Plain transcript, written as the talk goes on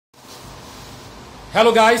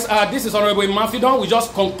Hello guys, this is Honorable Mafidon. We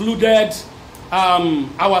just concluded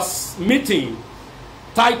our meeting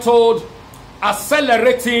titled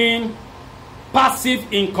Accelerating Passive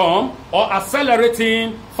Income or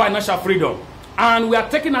Accelerating Financial Freedom. And we are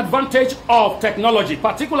taking advantage of technology,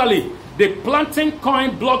 particularly the planting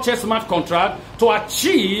coin blockchain smart contract, to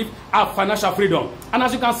achieve our financial freedom. And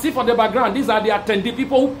as you can see from the background, these are the attendee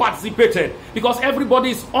people who participated, because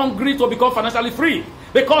everybody is hungry to become financially free.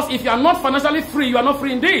 Because if you are not financially free, you are not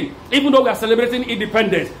free indeed. Even though we are celebrating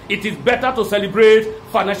independence, it is better to celebrate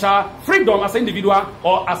financial freedom as an individual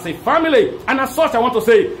or as a family. And as such, I want to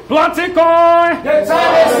say, planting coin, the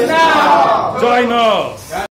time is now. Join us.